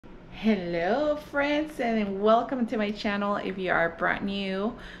Hello friends, and welcome to my channel. If you are brand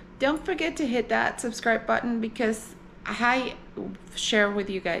new, don't forget to hit that subscribe button because I share with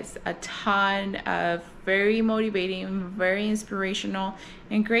you guys a ton of very motivating, very inspirational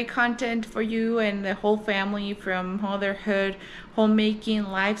and great content for you and the whole family, from motherhood, homemaking,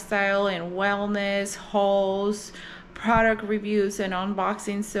 lifestyle and wellness, hauls, product reviews and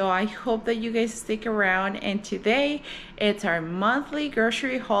unboxing. So I hope that you guys stick around. And today it's our monthly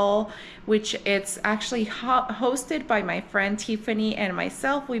grocery haul, which it's actually hosted by my friend Tiffany and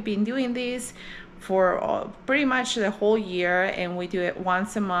myself. We've been doing this for pretty much the whole year, and we do it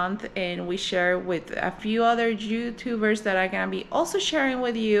once a month, and we share with a few other YouTubers that are gonna be also sharing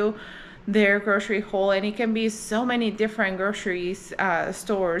with you their grocery haul. And it can be so many different groceries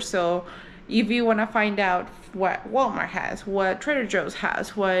stores. So if you want to find out what Walmart has, what Trader Joe's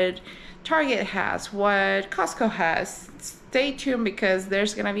has, what Target has, what Costco has, stay tuned because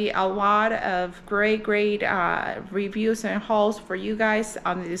there's gonna be a lot of great reviews and hauls for you guys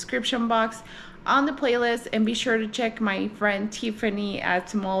on the description box, on the playlist. And be sure to check my friend Tiffany at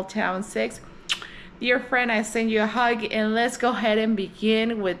Small Town 6. Dear friend, I send you a hug, and let's go ahead and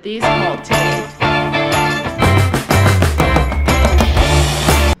begin with this haul today.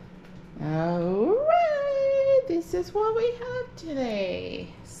 Alright, this is what we have today.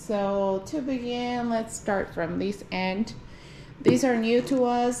 So to begin, let's start from this end. These are new to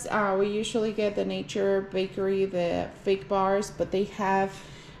us. We usually get the Nature Bakery, the fig bars, but they have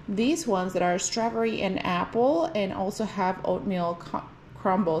these ones that are strawberry and apple, and also have oatmeal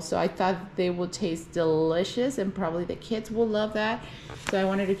crumble. So I thought they would taste delicious, and probably the kids will love that. So I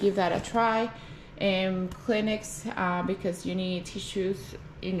wanted to give that a try. And Kleenex, because you need tissues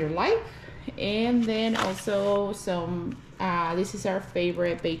in your life. And then also some this is our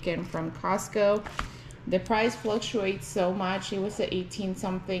favorite bacon from Costco. The price fluctuates so much. It was at 18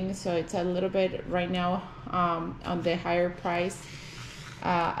 something, so it's a little bit right now on the higher price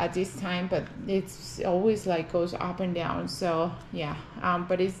at this time, but it's always like goes up and down. So yeah,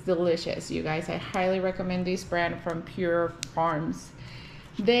 but it's delicious, you guys. I highly recommend this brand from Pure Farms.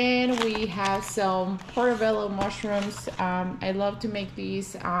 Then we have some portobello mushrooms. I love to make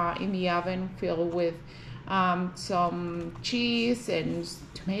these in the oven, filled with some cheese and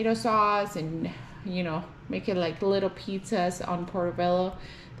tomato sauce, and you know, make it like little pizzas on portobello.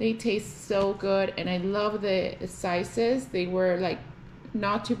 They taste so good, and I love the sizes. They were like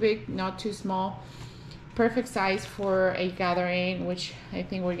not too big, not too small, perfect size for a gathering, which I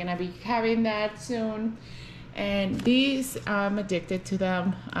think we're gonna be having that soon. And these, I'm addicted to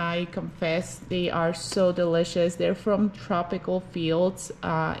them, I confess. They are so delicious. They're from Tropical Fields,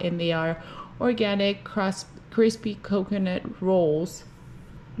 and they are organic crispy coconut rolls.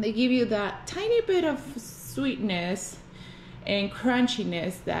 They give you that tiny bit of sweetness and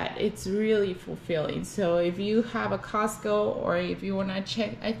crunchiness that it's really fulfilling. So if you have a Costco, or if you want to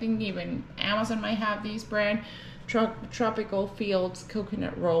check, I think even Amazon might have these brand Tropical Fields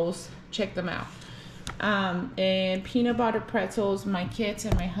coconut rolls. Check them out. And peanut butter pretzels. My kids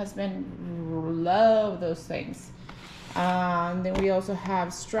and my husband love those things. Then we also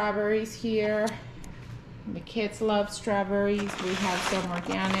have strawberries here. The kids love strawberries. We have some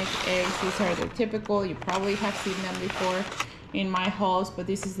organic eggs. These are the typical, you probably have seen them before in my hauls, but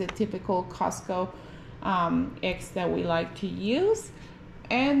this is the typical Costco eggs that we like to use.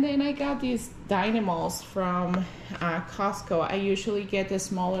 And then I got these dynamos from Costco. I usually get the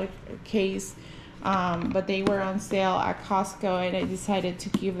smaller case, but they were on sale at Costco, and I decided to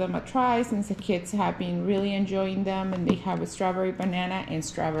give them a try since the kids have been really enjoying them, and they have a strawberry banana and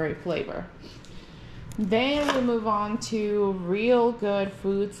strawberry flavor. Then we move on to Real Good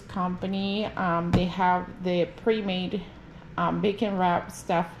Foods Company. They have the pre-made bacon wrap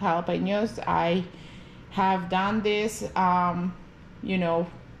stuffed jalapenos. I have done this, you know,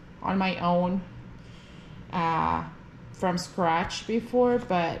 on my own from scratch before,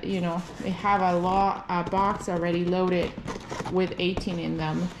 but you know, they have a box already loaded with 18 in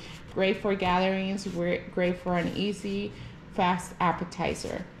them. Great for gatherings, great for an easy, fast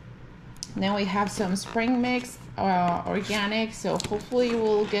appetizer. Then we have some spring mix, organic, so hopefully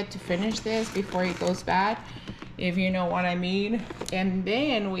we'll get to finish this before it goes bad, if you know what I mean. And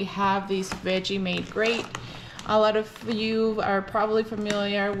then we have these Veggie Made Great. A lot of you are probably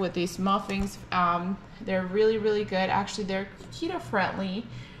familiar with these muffins. They're really good. Actually, they're keto friendly.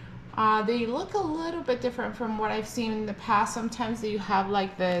 They look a little bit different from what I've seen in the past. Sometimes you have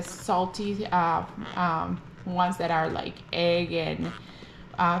like the salty ones that are like egg and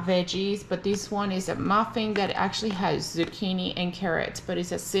veggies, but this one is a muffin that actually has zucchini and carrots, but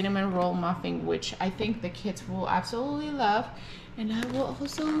it's a cinnamon roll muffin, which I think the kids will absolutely love. And I will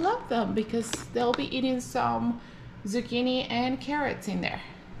also love them because they'll be eating some zucchini and carrots in there.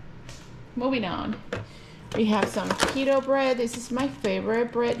 Moving on, we have some keto bread. This is my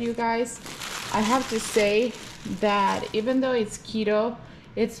favorite bread, you guys. I have to say that even though it's keto,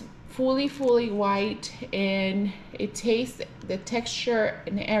 it's fully white, and it tastes, the texture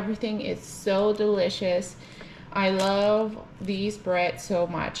and everything is so delicious. I love these bread so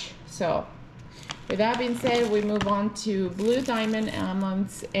much. So with that being said, we move on to Blue Diamond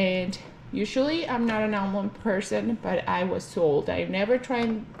almonds. And usually I'm not an almond person, but I was told, I've never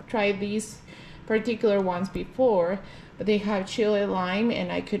tried these particular ones before, but they have chili lime,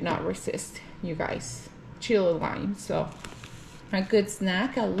 and I could not resist, you guys. Chili lime, so a good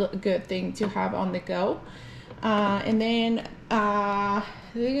snack, a good thing to have on the go. And then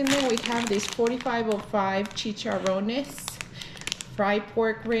we have these 4505 chicharrones, fried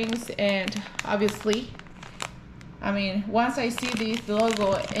pork rings. And obviously, I mean, once I see this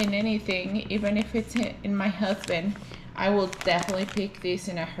logo in anything, even if it's in my husband, I will definitely pick this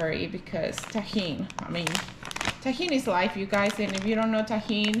in a hurry, because tajin, I mean, tajin is life, you guys. And if you don't know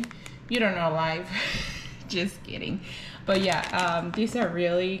tajin, you don't know life. Just kidding. But yeah, these are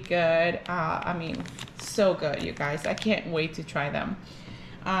really good. I mean, so good, you guys. I can't wait to try them.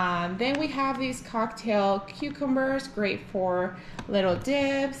 Then we have these cocktail cucumbers, great for little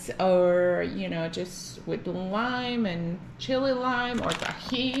dips, or you know, just with lime and chili lime, or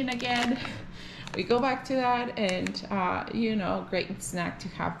tajin again. We go back to that, and you know, great snack to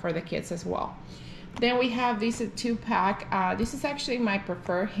have for the kids as well. Then we have this 2-pack. This is actually my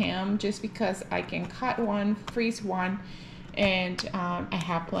preferred ham, just because I can cut one, freeze one, and I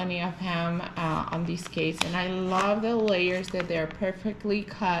have plenty of ham on this case. And I love the layers, that they're perfectly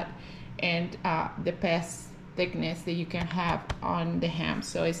cut, and the best thickness that you can have on the ham.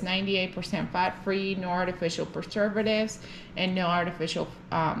 So it's 98% fat-free, no artificial preservatives, and no artificial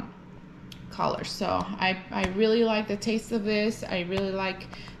colors. So I really like the taste of this. I really like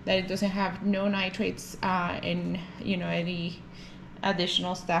that it doesn't have no nitrates and you know, any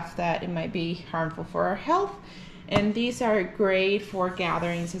additional stuff that it might be harmful for our health. And these are great for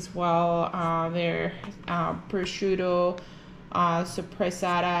gatherings as well. They're prosciutto,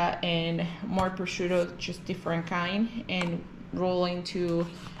 suppressata, and more prosciutto, just different kind, and roll into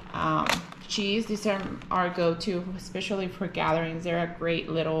cheese. These are our go-to, especially for gatherings. They're a great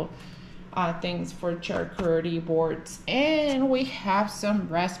little things for charcuterie boards. And we have some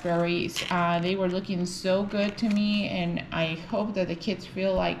raspberries. They were looking so good to me, and I hope that the kids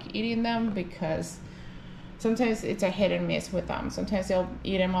feel like eating them, because sometimes it's a hit and miss with them. Sometimes they'll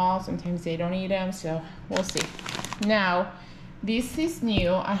eat them all, sometimes they don't eat them, so we'll see. Now, this is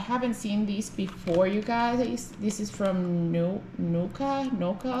new. I haven't seen these before, you guys. This is from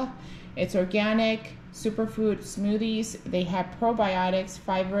Noka. It's organic superfood smoothies. They have probiotics,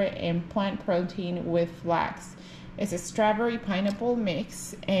 fiber, and plant protein with flax. It's a strawberry pineapple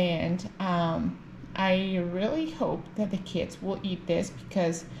mix, and I really hope that the kids will eat this,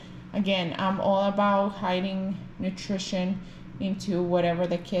 because again, I'm all about hiding nutrition into whatever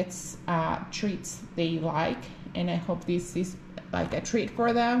the kids treats they like, and I hope this is like a treat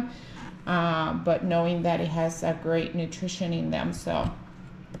for them, but knowing that it has a great nutrition in them. So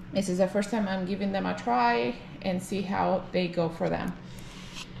this is the first time I'm giving them a try, and see how they go for them.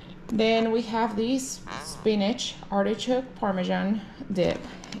 Then we have these spinach artichoke parmesan dip.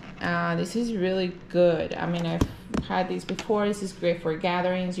 This is really good. I mean, I've had these before. This is great for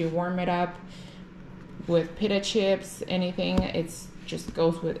gatherings. You warm it up with pita chips, anything. It's just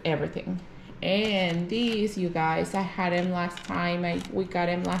goes with everything. And these, you guys, I had them last time. We got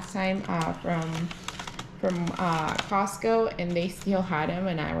them last time from Costco, and they still had them,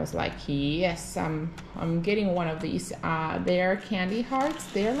 and I was like, yes, I'm getting one of these. They're candy hearts.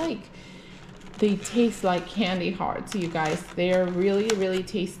 They taste like candy hearts, you guys. They're really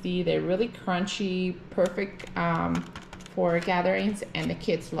tasty. They're really crunchy, perfect for gatherings, and the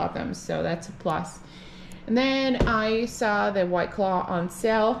kids love them, so that's a plus. And then I saw the White Claw on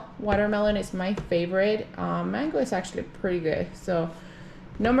sale. Watermelon is my favorite. Mango is actually pretty good. So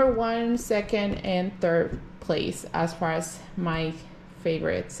number 1, 2nd, and 3rd place as far as my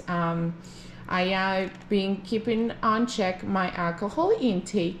favorites. I have been keeping on check my alcohol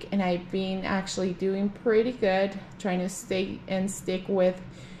intake, and I've been actually doing pretty good, trying to stay and stick with,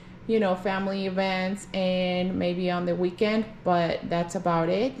 you know, family events and maybe on the weekend, but that's about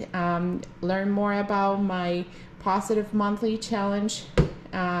it. Learn more about my positive monthly challenge.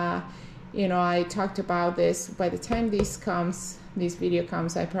 You know, I talked about this. By the time this video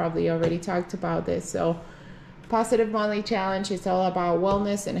comes, I probably already talked about this. So positive monthly challenge is all about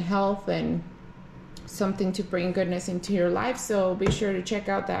wellness and health and something to bring goodness into your life. So be sure to check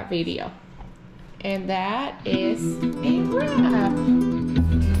out that video. And that is a wrap.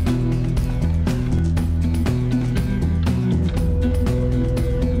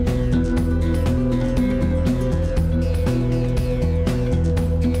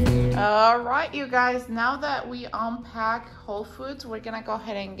 All right, you guys, now that we unpack Whole Foods, we're gonna go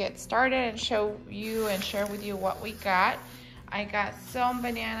ahead and get started and show you and share with you what we got. I got some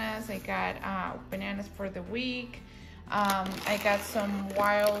bananas. I got bananas for the week. I got some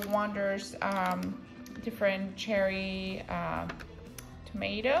Wild Wonders, different cherry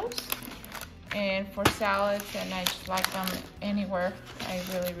tomatoes, and for salads, and I just like them anywhere. I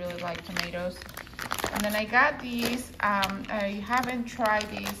really, really like tomatoes. And then I got these. I haven't tried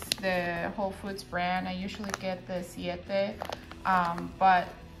these, the Whole Foods brand. I usually get the Siete, but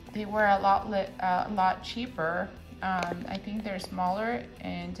they were a lot cheaper. I think they're smaller,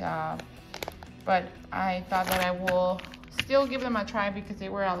 and but I thought that I will still give them a try because they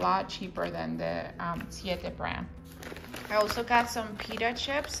were a lot cheaper than the Siete brand. I also got some pita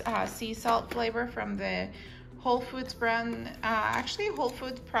chips, sea salt flavor from the Whole Foods brand. Actually, Whole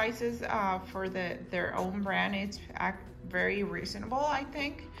Foods prices for their own brand, it's very reasonable, I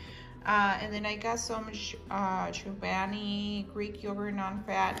think. And then I got some Chobani Greek yogurt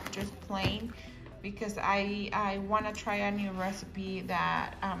non-fat, just plain, because I want to try a new recipe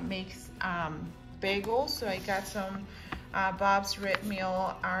that makes bagels. So I got some Bob's Red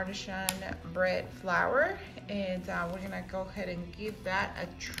Mill artisan bread flour, and we're gonna go ahead and give that a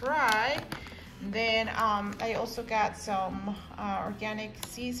try. Then I also got some organic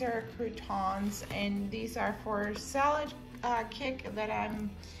Caesar croutons, and these are for salad kick that I'm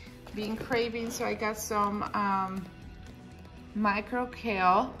been craving. So I got some micro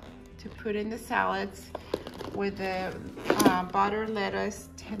kale to put in the salads with the butter lettuce,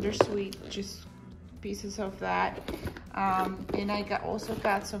 tender sweet, just pieces of that. And I also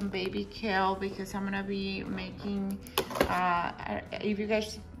got some baby kale because I'm gonna be making, if you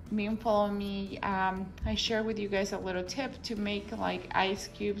guys been following me, I share with you guys a little tip to make like ice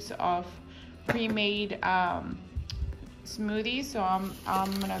cubes of pre-made smoothies. So I'm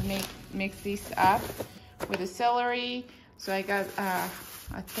gonna mix these up with the celery. So I got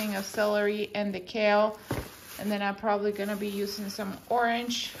a thing of celery and the kale, and then I'm probably gonna be using some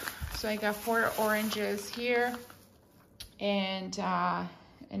orange. So I got 4 oranges here, and I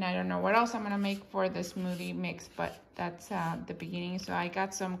don't know what else I'm gonna make for the smoothie mix, but that's the beginning. So I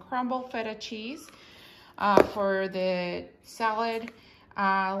got some crumbled feta cheese for the salad,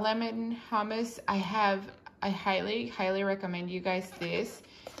 lemon hummus. I highly recommend you guys this.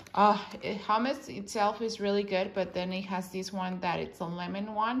 Hummus itself is really good, but then it has this one that it's a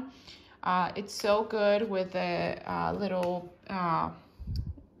lemon one. It's so good with the little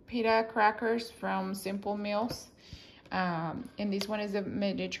pita crackers from Simple Meals. And this one is a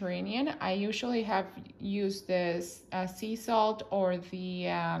Mediterranean. I usually have used this sea salt or the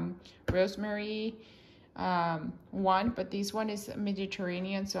rosemary one, but this one is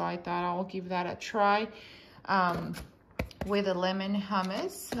Mediterranean, so I thought I'll give that a try with a lemon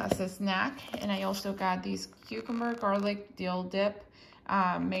hummus as a snack. And I also got this cucumber garlic dill dip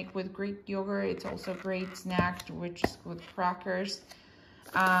made with Greek yogurt. It's also a great snack, which is with crackers.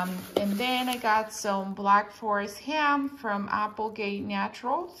 And then I got some Black Forest ham from Applegate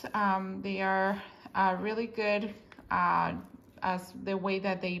Naturals. They are really good as the way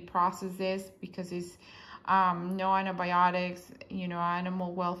that they process this, because it's no antibiotics, you know,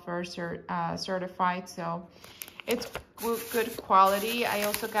 animal welfare certified, so it's good quality. I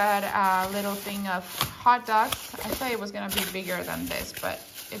also got a little thing of hot dogs. I thought it was gonna be bigger than this, but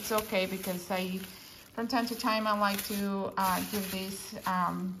it's okay because from time to time I like to give these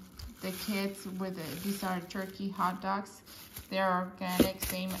the kids with these are turkey hot dogs. They're organic,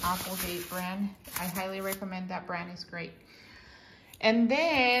 same Applegate brand. I highly recommend that brand, is great. And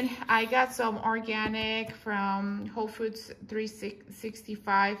then I got some organic from Whole Foods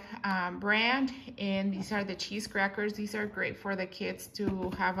 365 brand, and these are the cheese crackers. These are great for the kids to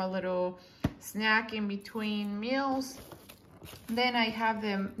have a little snack in between meals. Then I have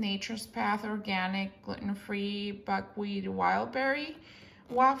the Nature's Path organic gluten-free buckwheat wild berry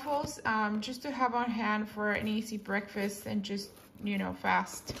waffles, just to have on hand for an easy breakfast and just, you know,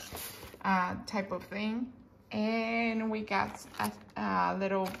 fast type of thing. And we got a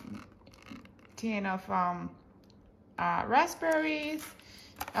little tin of raspberries,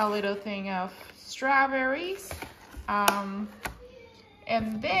 a little thing of strawberries,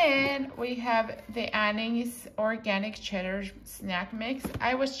 and then we have the Annie's organic cheddar snack mix.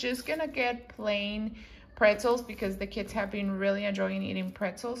 I was just gonna get plain pretzels because the kids have been really enjoying eating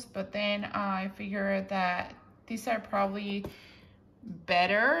pretzels. But then I figured that these are probably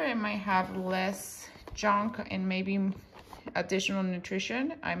better and might have less junk and maybe additional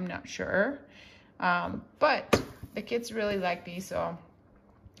nutrition. I'm not sure. But the kids really like these, so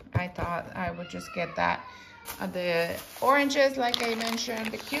I thought I would just get that. The oranges, like I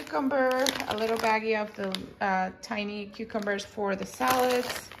mentioned, the cucumber, a little baggie of the tiny cucumbers for the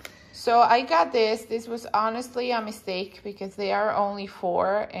salads. So I got this. This was honestly a mistake because they are only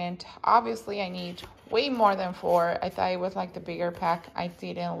 4, and obviously I need way more than 4. I thought it was like the bigger pack. I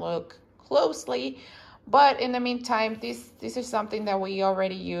didn't look closely, but in the meantime, this is something that we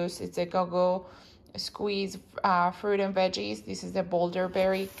already use. It's a go-go squeeze fruit and veggies. This is the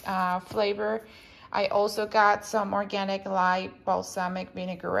boulderberry flavor. I also got some organic light balsamic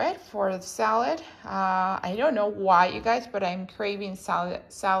vinaigrette for the salad. I don't know why, you guys, but I'm craving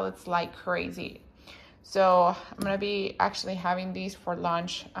salads like crazy. So I'm gonna be actually having these for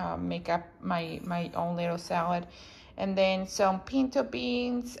lunch, make up my own little salad. And then some pinto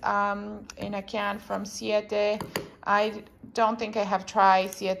beans in a can from Siete. I don't think I have tried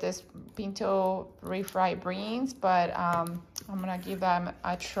Siete's pinto refried beans, but I'm gonna give them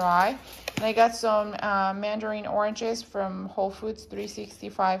a try. And I got some mandarin oranges from Whole Foods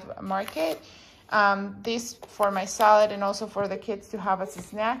 365 Market. This for my salad and also for the kids to have as a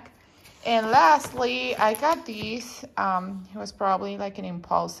snack. And lastly, I got these. It was probably like an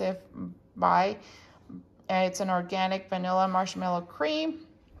impulsive buy. It's an organic vanilla marshmallow cream.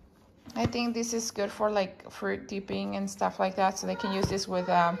 I think this is good for like fruit dipping and stuff like that. So they can use this with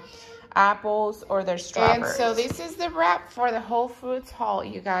apples or their strawberries. And so this is the wrap for the Whole Foods haul,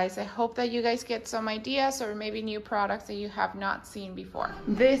 you guys. I hope that you guys get some ideas or maybe new products that you have not seen before.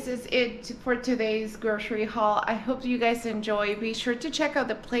 This is it for today's grocery haul. I hope you guys enjoy. Be sure to check out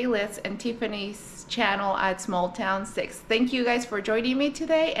the playlist and Tiffany's channel at Small Town 6. Thank you guys for joining me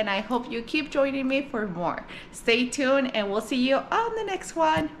today, and I hope you keep joining me for more. Stay tuned and we'll see you on the next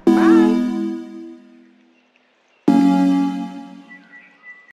one.